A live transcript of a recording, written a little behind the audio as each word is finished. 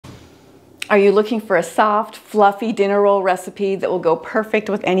Are you looking for a soft, fluffy dinner roll recipe that will go perfect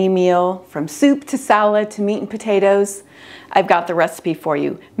with any meal, from soup to salad to meat and potatoes? I've got the recipe for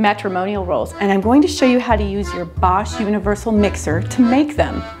you, Matrimonial Rolls, and I'm going to show you how to use your Bosch Universal mixer to make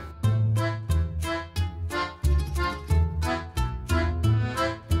them.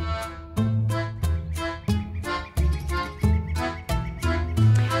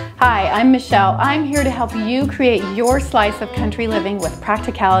 Hi, I'm Michelle. I'm here to help you create your slice of country living with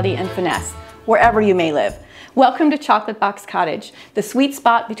practicality and finesse, wherever you may live. Welcome to Chocolate Box Cottage, the sweet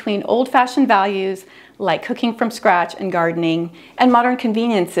spot between old-fashioned values like cooking from scratch and gardening, and modern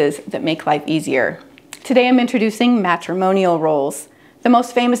conveniences that make life easier. Today I'm introducing Matrimonial Rolls, the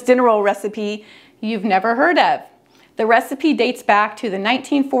most famous dinner roll recipe you've never heard of. The recipe dates back to the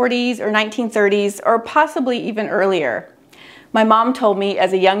 1940s or 1930s, or possibly even earlier. My mom told me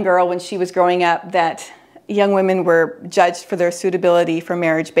as a young girl when she was growing up that young women were judged for their suitability for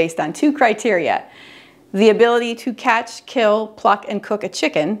marriage based on two criteria: the ability to catch, kill, pluck, and cook a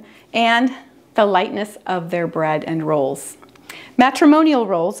chicken, and the lightness of their bread and rolls. Matrimonial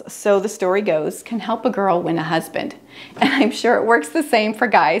rolls, so the story goes, can help a girl win a husband. And I'm sure it works the same for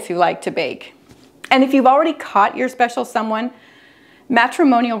guys who like to bake. And if you've already caught your special someone,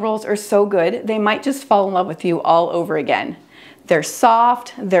 matrimonial rolls are so good, they might just fall in love with you all over again. They're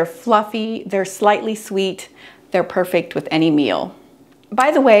soft, they're fluffy, they're slightly sweet, they're perfect with any meal.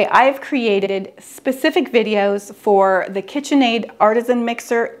 By the way, I've created specific videos for the KitchenAid Artisan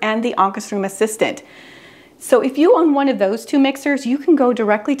Mixer and the Ankarsrum Assistant. So if you own one of those two mixers, you can go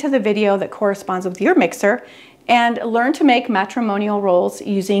directly to the video that corresponds with your mixer and learn to make matrimonial rolls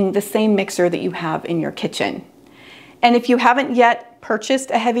using the same mixer that you have in your kitchen. And if you haven't yet purchased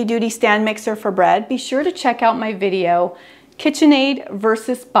a heavy-duty stand mixer for bread, be sure to check out my video, KitchenAid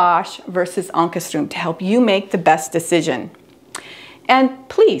versus Bosch versus Ankarsrum, to help you make the best decision. And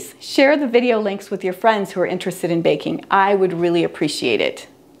please share the video links with your friends who are interested in baking. I would really appreciate it.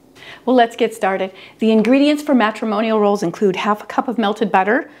 Well, let's get started. The ingredients for matrimonial rolls include half a cup of melted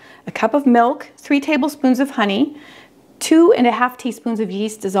butter, a cup of milk, 3 tablespoons of honey, 2½ teaspoons of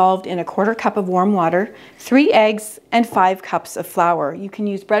yeast dissolved in a 1/4 cup of warm water, 3 eggs, and 5 cups of flour. You can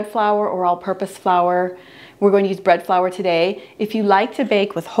use bread flour or all-purpose flour. We're going to use bread flour today. If you like to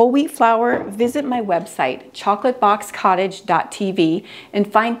bake with whole wheat flour, visit my website, chocolateboxcottage.tv,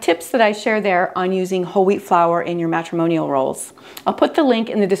 and find tips that I share there on using whole wheat flour in your matrimonial rolls. I'll put the link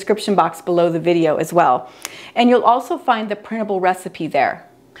in the description box below the video as well. And you'll also find the printable recipe there.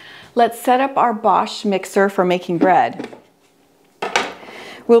 Let's set up our Bosch mixer for making bread.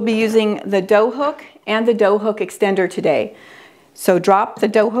 We'll be using the dough hook and the dough hook extender today. So drop the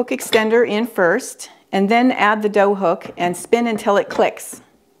dough hook extender in first, and then add the dough hook and spin until it clicks.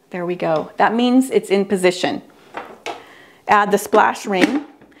 There we go. That means it's in position. Add the splash ring,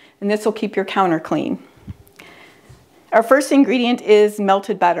 and this will keep your counter clean. Our first ingredient is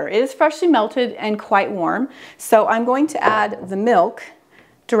melted butter. It is freshly melted and quite warm, so I'm going to add the milk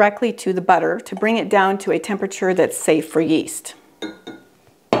directly to the butter to bring it down to a temperature that's safe for yeast.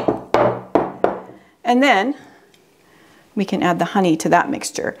 And then we can add the honey to that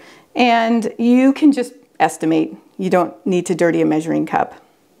mixture. And you can just estimate. You don't need to dirty a measuring cup.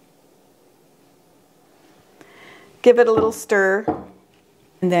 Give it a little stir,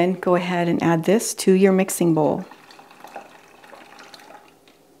 and then go ahead and add this to your mixing bowl.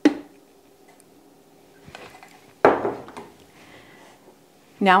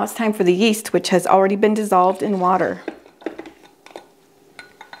 Now it's time for the yeast, which has already been dissolved in water.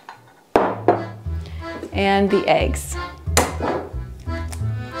 And the eggs.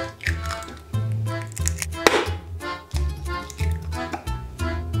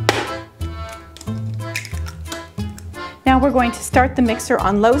 Now we're going to start the mixer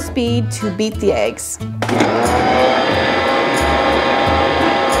on low speed to beat the eggs.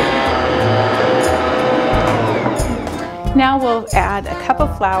 Now we'll add a cup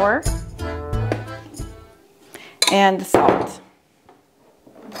of flour and the salt.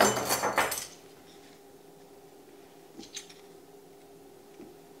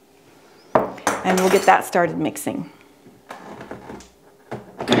 And we'll get that started mixing.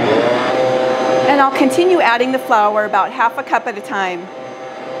 And I'll continue adding the flour about ½ a cup at a time.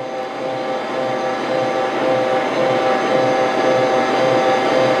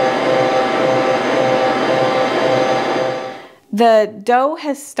 The dough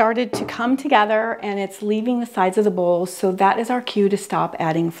has started to come together and it's leaving the sides of the bowl, so that is our cue to stop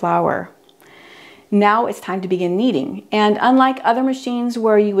adding flour. Now it's time to begin kneading. And unlike other machines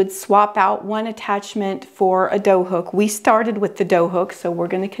where you would swap out one attachment for a dough hook, we started with the dough hook, so we're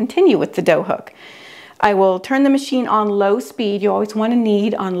going to continue with the dough hook. I will turn the machine on low speed. You always want to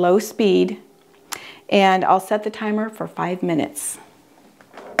knead on low speed. And I'll set the timer for 5 minutes.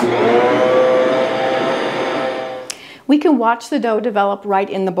 We can watch the dough develop right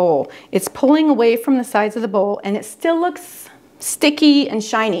in the bowl. It's pulling away from the sides of the bowl and it still looks sticky and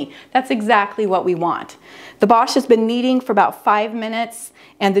shiny. That's exactly what we want. The Bosch has been kneading for about 5 minutes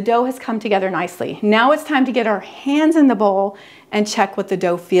and the dough has come together nicely. Now it's time to get our hands in the bowl and check what the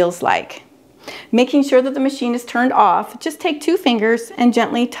dough feels like. Making sure that the machine is turned off, just take 2 fingers and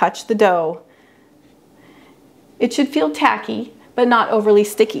gently touch the dough. It should feel tacky, but not overly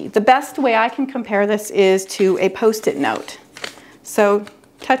sticky. The best way I can compare this is to a Post-it note. So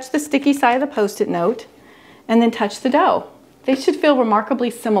touch the sticky side of the Post-it note and then touch the dough. They should feel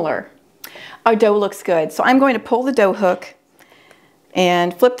remarkably similar. Our dough looks good. So I'm going to pull the dough hook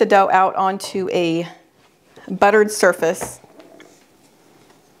and flip the dough out onto a buttered surface.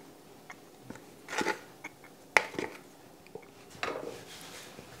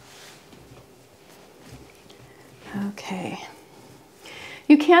 Okay.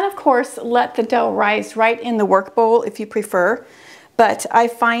 You can, of course, let the dough rise right in the work bowl if you prefer, but I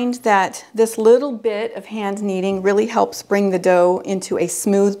find that this little bit of hand kneading really helps bring the dough into a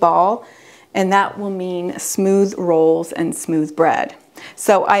smooth ball, and that will mean smooth rolls and smooth bread.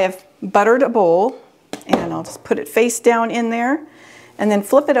 So I have buttered a bowl, and I'll just put it face down in there, and then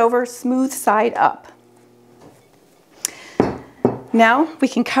flip it over smooth side up. Now we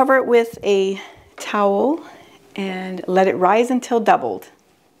can cover it with a towel and let it rise until doubled.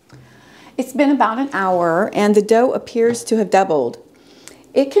 It's been about an hour and the dough appears to have doubled.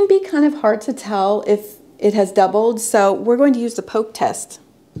 It can be kind of hard to tell if it has doubled, so we're going to use the poke test.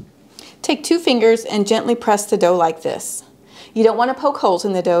 Take 2 fingers and gently press the dough like this. You don't want to poke holes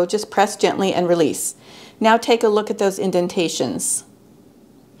in the dough, just press gently and release. Now take a look at those indentations.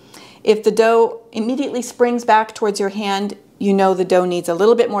 If the dough immediately springs back towards your hand, you know the dough needs a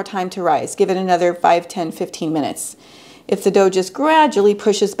little bit more time to rise. Give it another 5, 10, 15 minutes. If the dough just gradually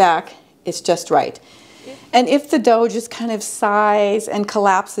pushes back, it's just right. And if the dough just kind of sighs and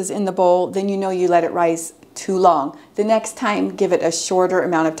collapses in the bowl, then you know you let it rise too long. The next time, give it a shorter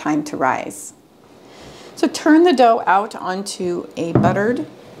amount of time to rise. So turn the dough out onto a buttered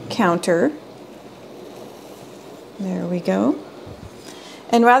counter. There we go.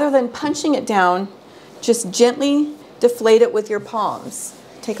 And rather than punching it down, just gently deflate it with your palms.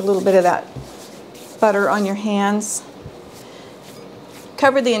 Take a little bit of that butter on your hands.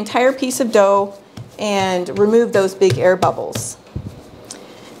 Cover the entire piece of dough and remove those big air bubbles.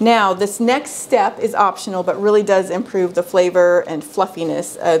 Now, this next step is optional, but really does improve the flavor and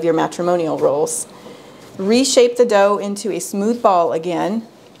fluffiness of your matrimonial rolls. Reshape the dough into a smooth ball again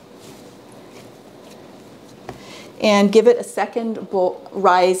and give it a second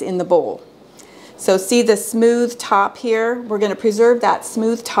rise in the bowl. So see the smooth top here? We're going to preserve that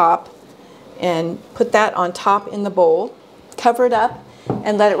smooth top and put that on top in the bowl. Cover it up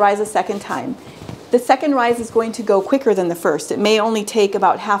and let it rise a second time. The second rise is going to go quicker than the first. It may only take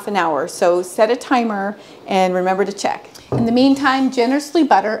about half an hour, so set a timer and remember to check. In the meantime, generously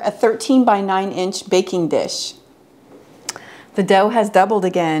butter a 13 by 9 inch baking dish. The dough has doubled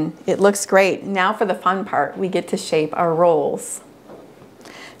again. It looks great. Now for the fun part, we get to shape our rolls.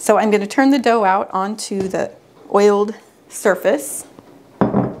 So I'm going to turn the dough out onto the oiled surface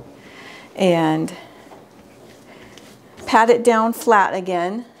and pat it down flat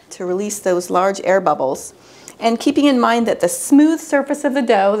again to release those large air bubbles. And keeping in mind that the smooth surface of the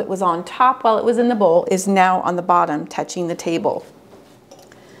dough that was on top while it was in the bowl is now on the bottom, touching the table.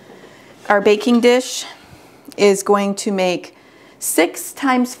 Our baking dish is going to make 6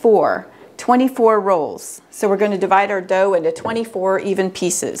 times 4, 24 rolls. So we're going to divide our dough into 24 even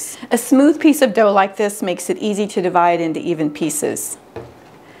pieces. A smooth piece of dough like this makes it easy to divide into even pieces.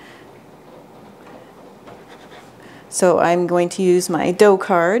 So I'm going to use my dough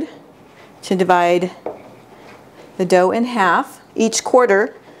card to divide the dough in half. Each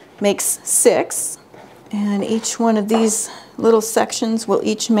quarter makes 6, and each one of these little sections will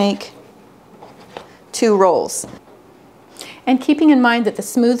each make 2 rolls. And keeping in mind that the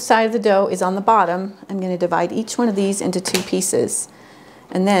smooth side of the dough is on the bottom, I'm going to divide each one of these into 2 pieces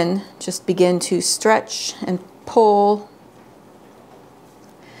and then just begin to stretch and pull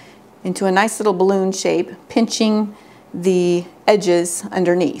into a nice little balloon shape, pinching the edges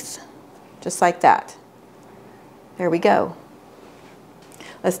underneath, just like that. There we go.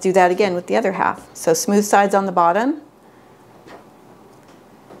 Let's do that again with the other half. So smooth sides on the bottom,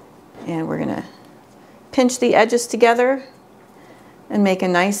 and we're going to pinch the edges together and make a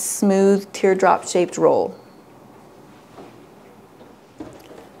nice smooth teardrop shaped roll.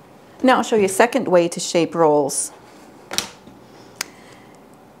 Now I'll show you a second way to shape rolls.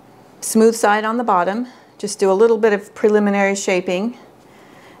 Smooth side on the bottom, just do a little bit of preliminary shaping,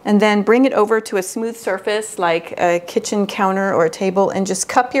 and then bring it over to a smooth surface like a kitchen counter or a table, and just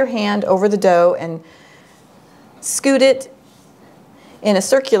cup your hand over the dough and scoot it in a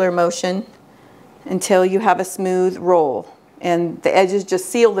circular motion until you have a smooth roll and the edges just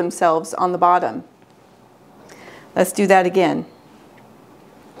seal themselves on the bottom. Let's do that again.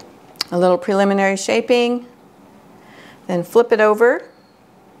 A little preliminary shaping, then flip it over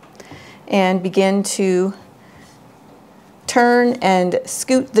and begin to turn and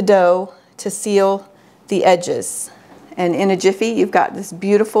scoot the dough to seal the edges. And in a jiffy, you've got this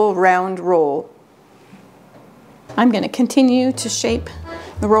beautiful round roll. I'm going to continue to shape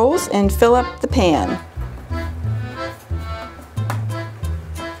the rolls and fill up the pan.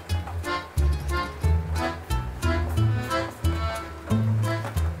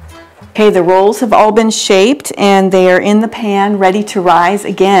 Okay, the rolls have all been shaped and they are in the pan ready to rise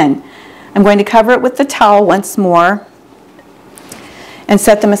again. I'm going to cover it with the towel once more and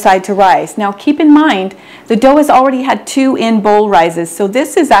set them aside to rise. Now keep in mind, the dough has already had 2 in-bowl rises, so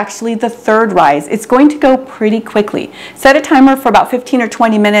this is actually the 3rd rise. It's going to go pretty quickly. Set a timer for about 15 or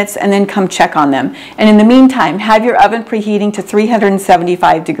 20 minutes and then come check on them. And in the meantime, have your oven preheating to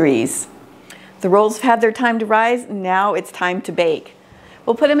 375 degrees. The rolls have had their time to rise, now it's time to bake.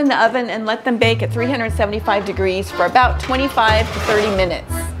 We'll put them in the oven and let them bake at 375 degrees for about 25 to 30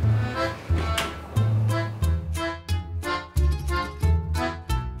 minutes.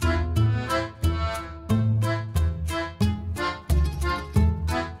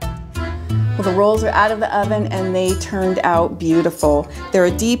 Well, the rolls are out of the oven and they turned out beautiful. They're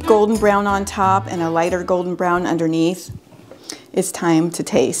a deep golden brown on top and a lighter golden brown underneath. It's time to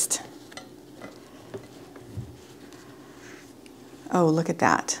taste. Oh, look at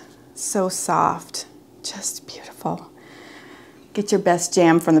that. So soft, just beautiful. Get your best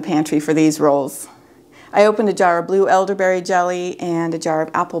jam from the pantry for these rolls. I opened a jar of blue elderberry jelly and a jar of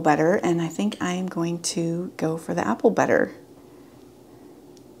apple butter, and I think I'm going to go for the apple butter.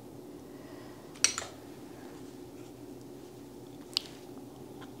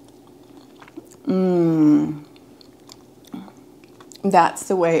 That's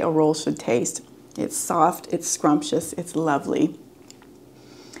the way a roll should taste. It's soft, it's scrumptious, it's lovely.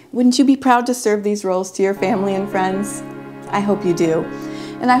 Wouldn't you be proud to serve these rolls to your family and friends? I hope you do.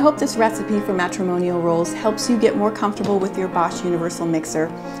 And I hope this recipe for Matrimonial Rolls helps you get more comfortable with your Bosch Universal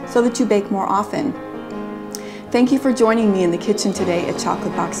mixer so that you bake more often. Thank you for joining me in the kitchen today at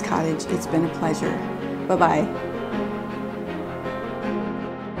Chocolate Box Cottage. It's been a pleasure. Bye-bye.